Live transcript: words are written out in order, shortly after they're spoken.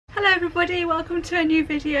Hello everybody, welcome to a new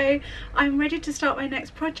video. I'm ready to start my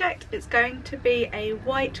next project. It's going to be a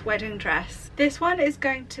white wedding dress. This one is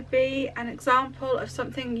going to be an example of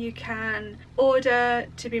something you can order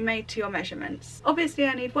to be made to your measurements. Obviously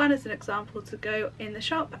I need one as an example to go in the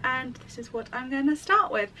shop, and this is what I'm going to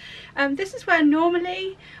start with. This is where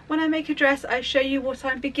normally when I make a dress I show you what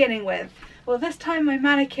I'm beginning with. Well, this time my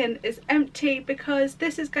mannequin is empty because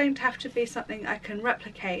this is going to have to be something I can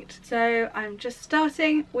replicate. So I'm just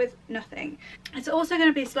starting with nothing. It's also going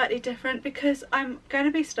to be slightly different because I'm going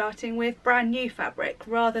to be starting with brand new fabric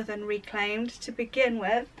rather than reclaimed to begin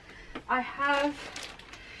with. I have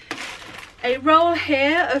a roll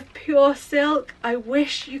here of pure silk. I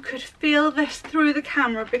wish you could feel this through the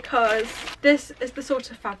camera because this is the sort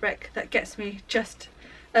of fabric that gets me just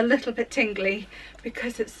a little bit tingly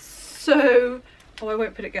because it's so, oh, I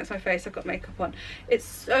won't put it against my face, I've got makeup on. It's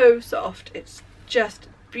so soft, it's just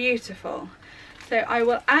beautiful. So I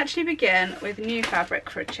will actually begin with new fabric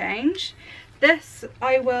for a change. This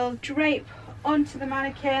I will drape onto the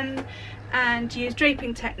mannequin and use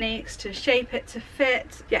draping techniques to shape it to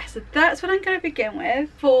fit. Yeah, so that's what I'm going to begin with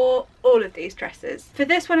for all of these dresses. For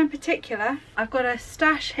this one in particular, I've got a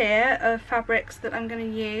stash here of fabrics that I'm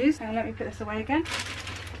going to use. And let me put this away again.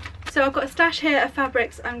 So I've got a stash here of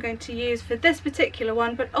fabrics I'm going to use for this particular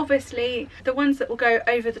one, but obviously the ones that will go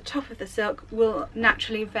over the top of the silk will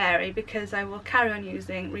naturally vary because I will carry on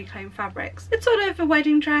using reclaimed fabrics. It's sort of a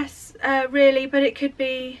wedding dress really, but it could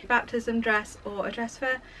be a baptism dress or a dress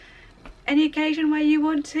for any occasion where you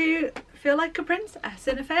want to feel like a princess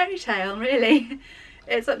in a fairy tale, really.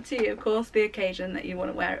 It's up to you, of course, the occasion that you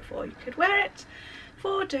want to wear it for. You could wear it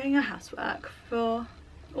for doing your housework, for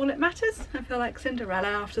all it matters. I feel like Cinderella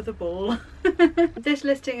after the ball. This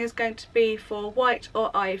listing is going to be for white or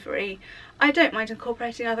ivory. I don't mind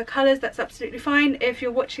incorporating other colours, that's absolutely fine. If you're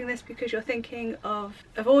watching this because you're thinking of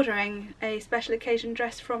ordering a special occasion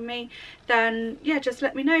dress from me, then yeah, just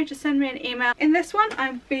let me know, just send me an email. In this one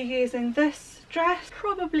I'll be using this dress,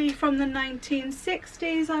 probably from the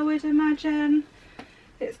 1960s I would imagine.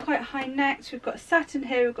 It's quite high necked, we've got satin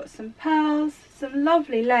here, we've got some pearls, some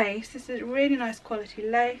lovely lace. This is really nice quality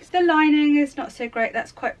lace. The lining is not so great,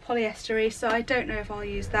 that's quite polyestery, so I don't know if I'll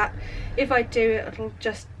use that. If I do, it'll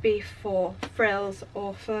just be for frills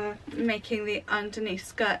or for making the underneath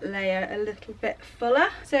skirt layer a little bit fuller.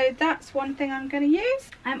 So that's one thing I'm going to use.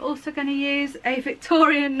 I'm also going to use a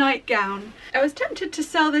Victorian nightgown. I was tempted to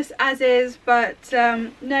sell this as is, but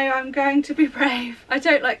no, I'm going to be brave. I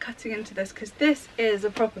don't like cutting into this because this is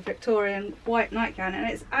a proper Victorian white nightgown and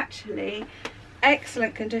it's actually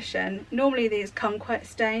excellent condition. Normally these come quite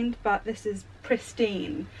stained, but this is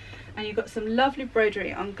pristine. And you've got some lovely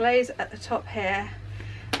embroidery on glaze at the top here.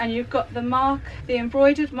 And you've got the mark, the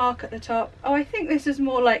embroidered mark at the top. Oh, I think this is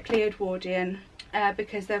more likely Edwardian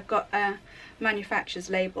because they've got a manufacturer's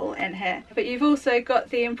label in here. But you've also got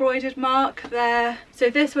the embroidered mark there. So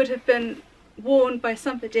this would have been worn by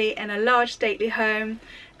somebody in a large stately home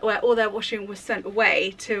where all their washing was sent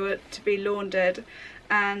away to be laundered,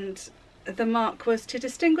 and the mark was to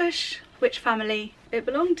distinguish which family it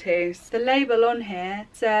belonged to. So the label on here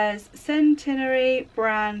says Centenary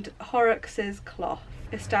brand Horrocks's cloth,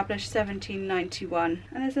 established 1791,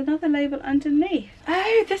 and there's another label underneath.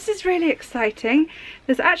 Oh, this is really exciting.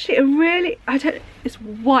 There's actually a really, it's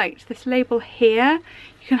white, this label here,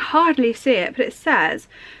 you can hardly see it, but it says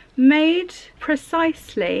made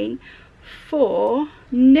precisely for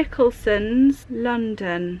Nicholson's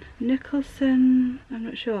London. Nicholson, I'm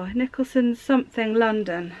not sure, Nicholson something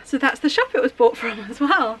London. So that's the shop it was bought from as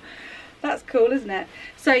well. That's cool, isn't it?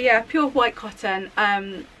 So yeah, pure white cotton.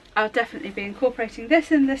 I'll definitely be incorporating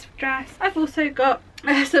this in this dress. I've also got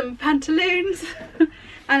some pantaloons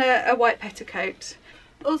and a white petticoat.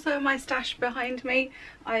 Also in my stash behind me,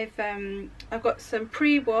 I've got some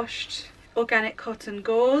pre-washed organic cotton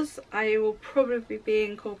gauze. I will probably be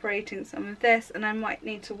incorporating some of this, and I might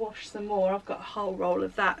need to wash some more. I've got a whole roll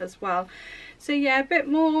of that as well. So yeah, a bit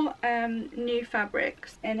more new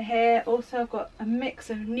fabrics in here. Also I've got a mix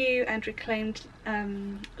of new and reclaimed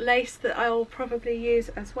lace that I will probably use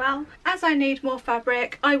as well. As I need more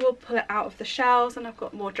fabric, I will pull it out of the shelves, and I've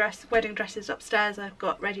got more wedding dresses upstairs I've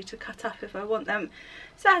got ready to cut up if I want them.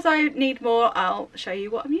 So as I need more, I'll show you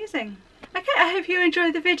what I'm using. Okay, I hope you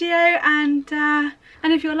enjoyed the video, and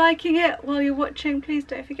if you're liking it while you're watching, please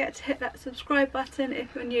don't forget to hit that subscribe button.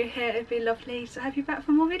 If you're new here, it'd be lovely to have you back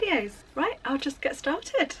for more videos. Right, I'll just get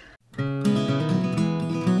started.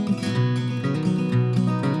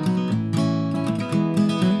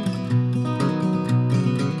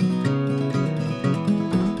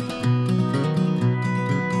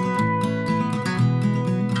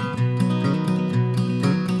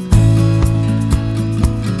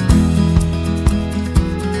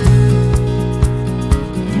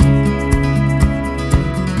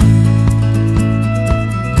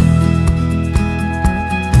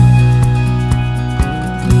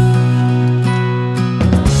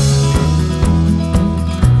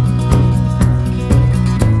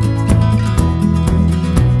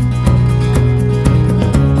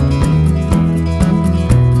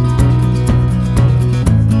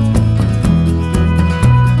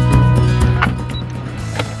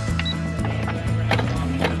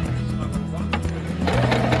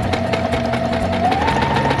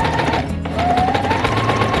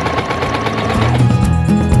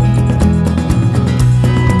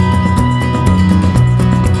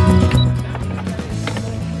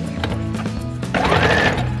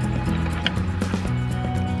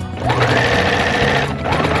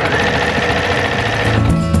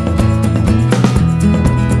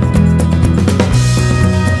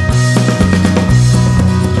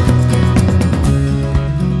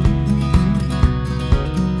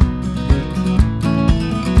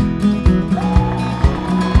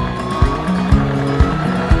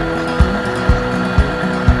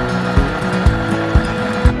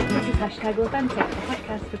 Integral Authentic, the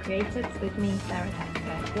podcast for creatives with me, Sarah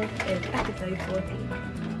Hector. This is episode 14.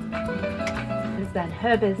 Since then,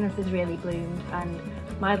 her business has really bloomed and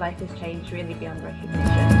my life has changed really beyond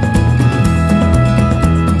recognition.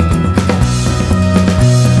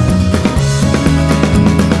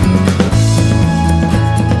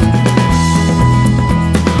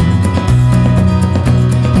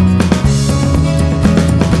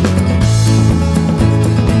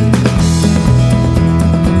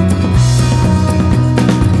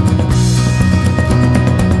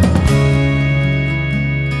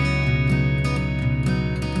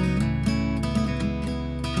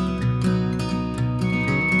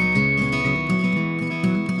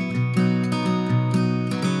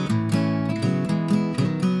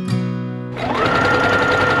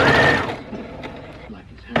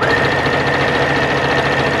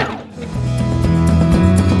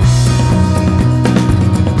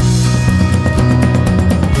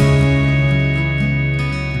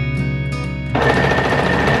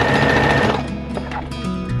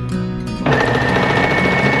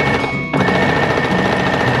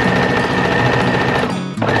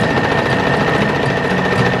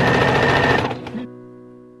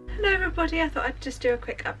 I thought I'd just do a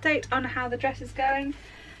quick update on how the dress is going.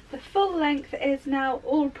 The full length is now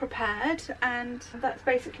all prepared and that's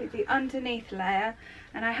basically the underneath layer,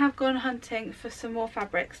 and I have gone hunting for some more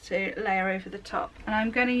fabrics to layer over the top, and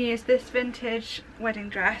I'm going to use this vintage wedding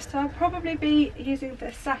dress. So I'll probably be using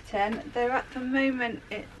this satin, though at the moment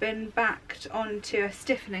it's been backed onto a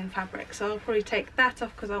stiffening fabric, so I'll probably take that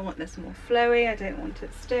off because I want this more flowy, I don't want it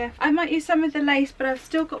stiff. I might use some of the lace, but I've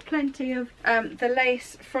still got plenty of the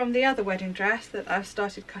lace from the other wedding dress that I've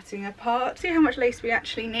started cutting apart. See how much lace we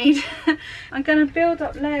actually need. I'm going to build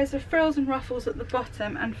up layers of frills and ruffles at the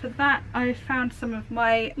bottom, and for that I've found some of my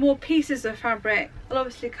more pieces of fabric. I'll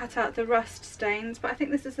obviously cut out the rust stains, but I think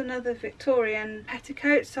this is another Victorian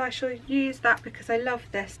petticoat, so I shall use that because I love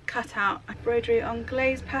this cut out embroidery on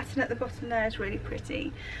glaze pattern at the bottom there. Is really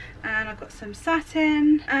pretty. And I've got some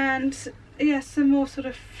satin and yeah, some more sort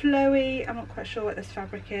of flowy, I'm not quite sure what this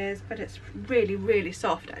fabric is, but it's really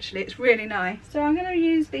soft actually, it's really nice. So I'm going to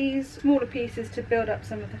use these smaller pieces to build up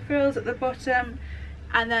some of the frills at the bottom,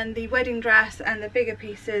 and then the wedding dress and the bigger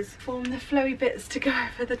pieces form the flowy bits to go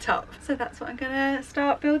over the top. So that's what I'm going to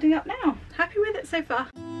start building up now. Happy with it so far.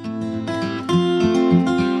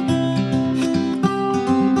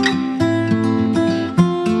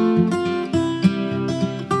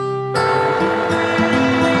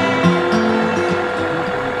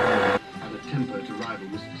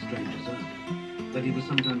 That he was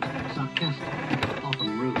sometimes sarcastic,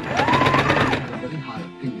 often rude, had a very high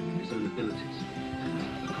opinion of his own abilities,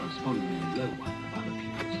 and a correspondingly low one of other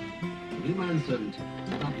people's. The new manservant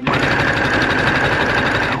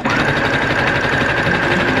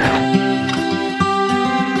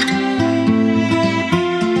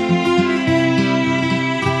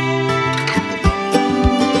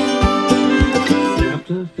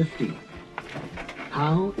Chapter 15.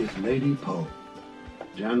 How is Lady Poe?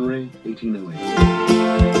 January 1808.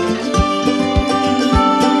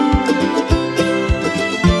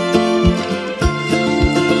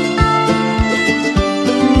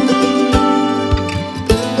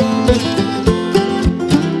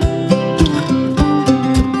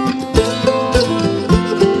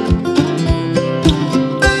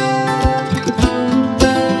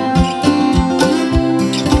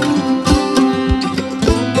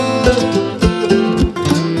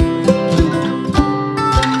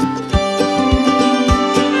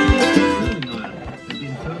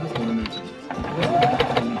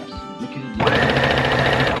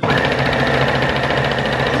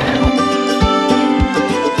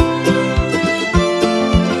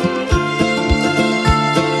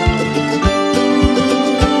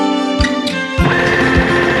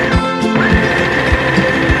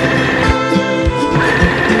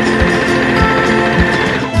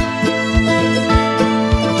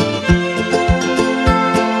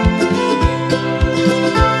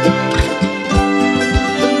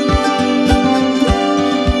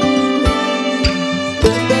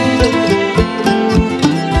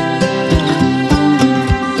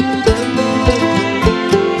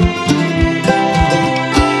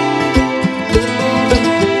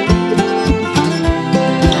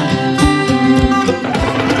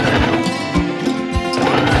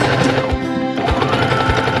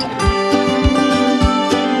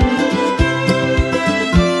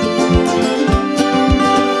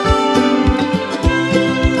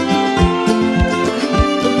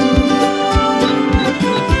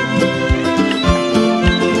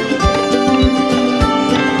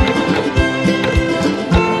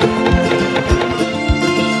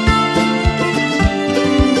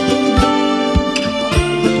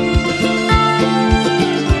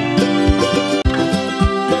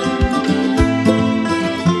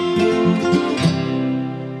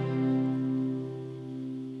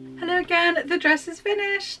 again, the dress is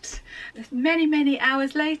finished. Many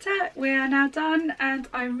hours later, we are now done, and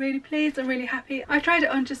I'm really pleased. I'm really happy. I tried it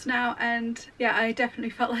on just now, and yeah, I definitely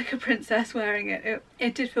felt like a princess wearing it.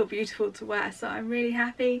 It did feel beautiful to wear, so I'm really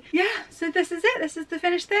happy. Yeah, so this is it. This is the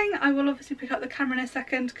finished thing. I will obviously pick up the camera in a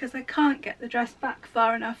second because I can't get the dress back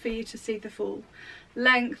far enough for you to see the full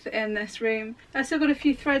length in this room. I've still got a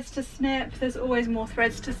few threads to snip. There's always more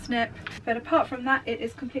threads to snip, but apart from that, it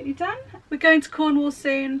is completely done. We're going to Cornwall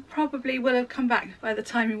soon. Probably will have come back by the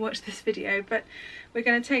time you watch this video, but we're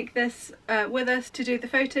going to take this with us to do the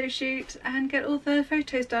photo shoot and get all the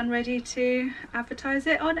photos done, ready to advertise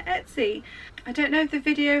it on Etsy. I don't know if the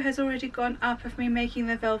video has already gone up of me making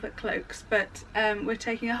the velvet cloaks, but we're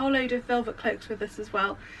taking a whole load of velvet cloaks with us as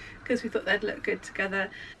well, because we thought they'd look good together.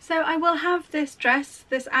 So I will have this dress,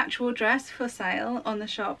 this actual dress, for sale on the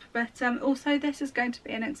shop, but also this is going to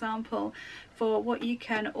be an example for what you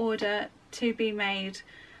can order to be made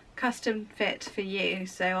custom fit for you.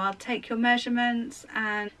 So I'll take your measurements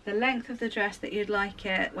and the length of the dress that you'd like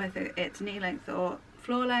it, whether it's knee length or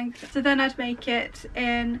floor length. So then I'd make it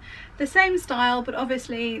in the same style, but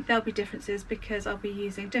obviously there'll be differences because I'll be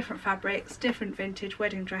using different fabrics, different vintage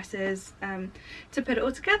wedding dresses to put it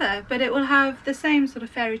all together, but it will have the same sort of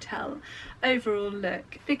fairy tale overall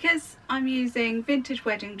look. Because I'm using vintage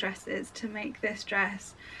wedding dresses to make this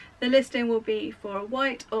dress, the listing will be for a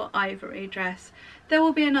white or ivory dress. There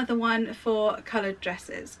will be another one for coloured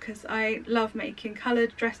dresses because I love making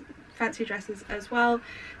coloured fancy dresses as well,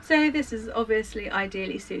 so this is obviously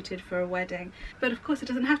ideally suited for a wedding, but of course it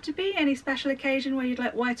doesn't have to be. Any special occasion where you'd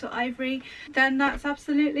like white or ivory, then that's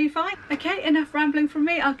absolutely fine. Okay, enough rambling from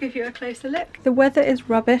me, I'll give you a closer look. The weather is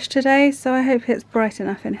rubbish today, so I hope it's bright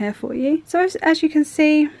enough in here for you. So as you can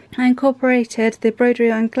see, I incorporated the embroidery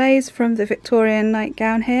on glaze from the Victorian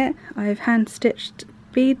nightgown here. I've hand stitched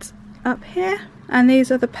beads up here, and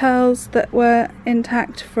these are the pearls that were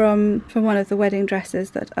intact from one of the wedding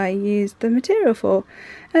dresses that I used the material for.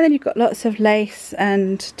 And then you've got lots of lace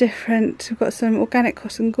and different, we've got some organic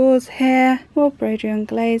cotton gauze here, more embroidery on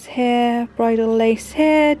glaze here, bridal lace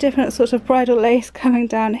here, different sorts of bridal lace coming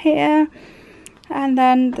down here, and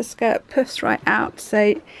then the skirt puffs right out,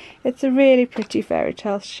 so it's a really pretty fairy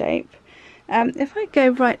tale shape. If I go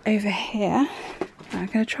right over here, I'm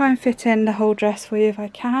going to try and fit in the whole dress for you if I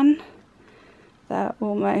can. There,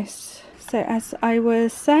 almost. So as I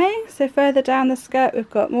was saying, so further down the skirt we've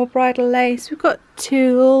got more bridal lace, we've got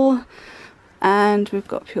tulle, and we've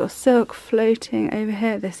got pure silk floating over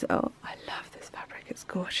here. This, oh, I love this fabric, it's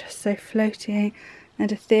gorgeous, so floaty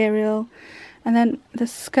and ethereal. And then the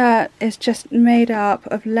skirt is just made up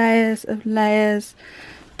of layers,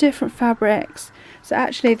 different fabrics. So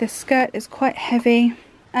actually the skirt is quite heavy,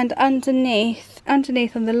 and underneath on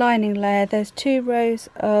the lining layer there's 2 rows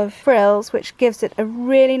of frills, which gives it a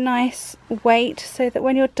really nice weight, so that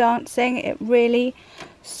when you're dancing it really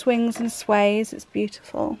swings and sways. It's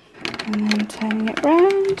beautiful. And then turning it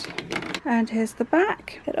round, and here's the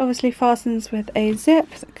back. It obviously fastens with a zip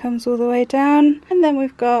that comes all the way down, and then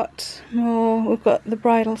we've got the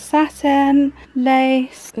bridal satin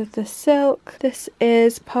lace with the silk. This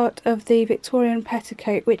is part of the Victorian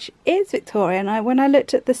petticoat, which is Victorian. When I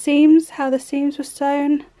looked at the seams, how the seams were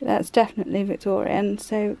sewn, that's definitely Victorian,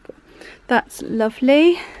 so that's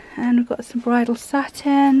lovely. And we've got some bridal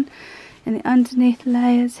satin in the underneath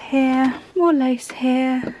layers here, more lace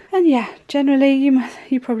here, and yeah, generally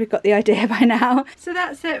you probably got the idea by now. So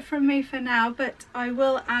that's it from me for now, but I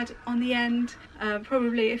will add on the end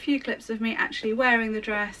probably a few clips of me actually wearing the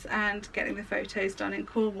dress and getting the photos done in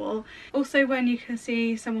Cornwall. Also, when you can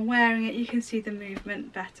see someone wearing it, you can see the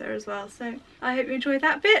movement better as well. So I hope you enjoyed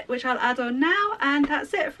that bit, which I'll add on now, and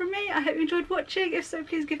that's it from me. I hope you enjoyed watching. If so,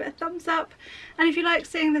 please give it a thumbs up, and if you like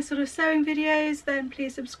seeing this sort of sewing videos, then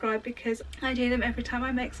please subscribe, because I do them every time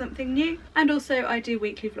I make something new, and also I do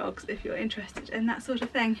weekly vlogs if you're interested in that sort of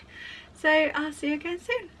thing. So I'll see you again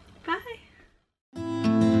soon. Bye.